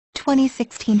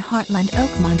2016 Heartland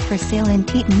Oakmont for sale in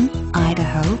Teton,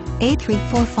 Idaho,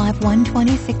 A3451.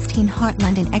 2016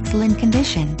 Heartland in excellent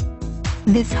condition.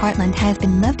 This Heartland has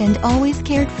been loved and always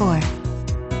cared for.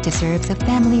 Deserves a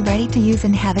family ready to use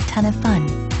and have a ton of fun.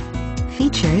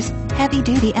 Features: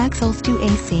 heavy-duty axles, 2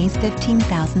 ACs,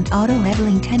 15,000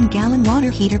 auto-leveling, 10-gallon water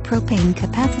heater, propane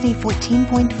capacity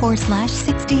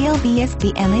 14.4/60 lbs,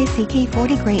 LACK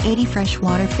 40 gray, 80 fresh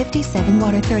water, 57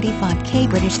 water, 35K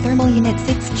British thermal unit,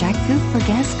 6-jack coupe for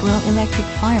gas grill, electric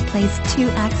fireplace,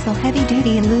 2-axle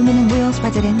heavy-duty aluminum wheels,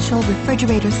 residential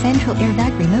refrigerator, central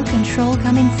airbag, remote control,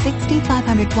 Cummins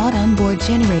 6500 watt onboard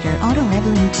generator,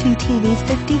 auto-leveling, 2 TVs,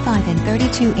 55 and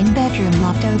 32 in bedroom,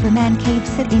 loft over man cave,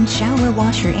 sit-in shower,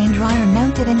 washer and dryer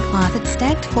mounted in closet,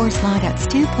 stacked 4 slide-outs,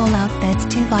 2 pull-out beds,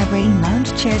 2 vibrating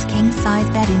lounge chairs, king-size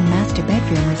bed in master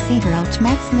bedroom, receiver out,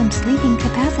 maximum sleeping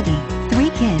capacity, 3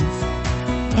 kids.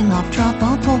 In-loft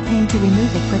drop-all propane to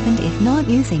remove equipment if not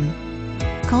using.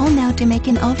 Call now to make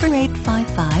an offer.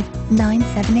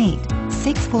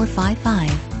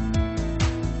 855-978-6455.